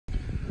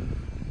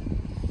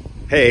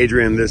Hey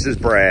Adrian, this is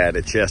Brad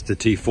at Chester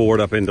T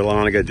Ford up in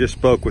Dahlonega. Just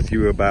spoke with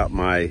you about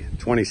my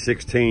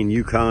 2016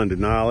 Yukon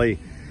Denali.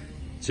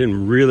 It's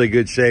in really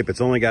good shape. It's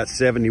only got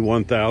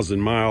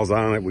 71,000 miles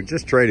on it. We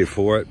just traded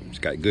for it. It's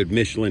got good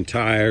Michelin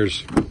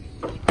tires,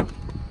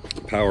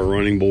 power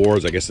running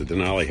boards. I guess the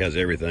Denali has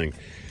everything.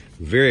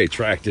 Very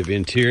attractive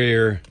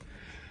interior,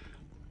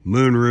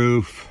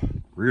 moonroof,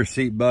 rear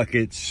seat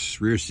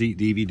buckets, rear seat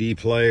DVD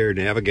player,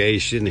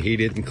 navigation,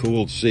 heated and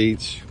cooled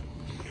seats.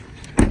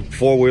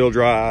 Four-wheel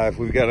drive.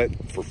 We've got it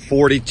for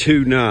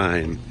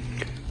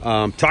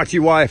 $42,900. Talk to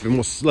your wife and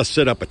let's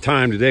set up a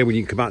time today when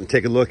you can come out and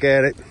take a look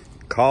at it.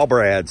 Call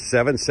Brad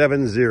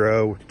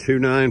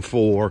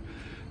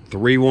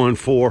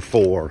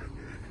 770-294-3144.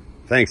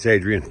 Thanks,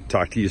 Adrian.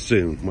 Talk to you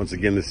soon. Once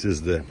again, this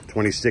is the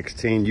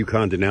 2016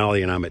 Yukon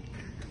Denali, and I'm at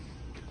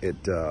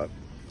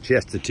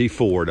Chester T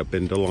Ford up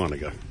in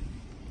Dahlonega.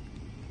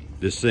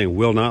 This thing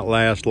will not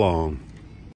last long.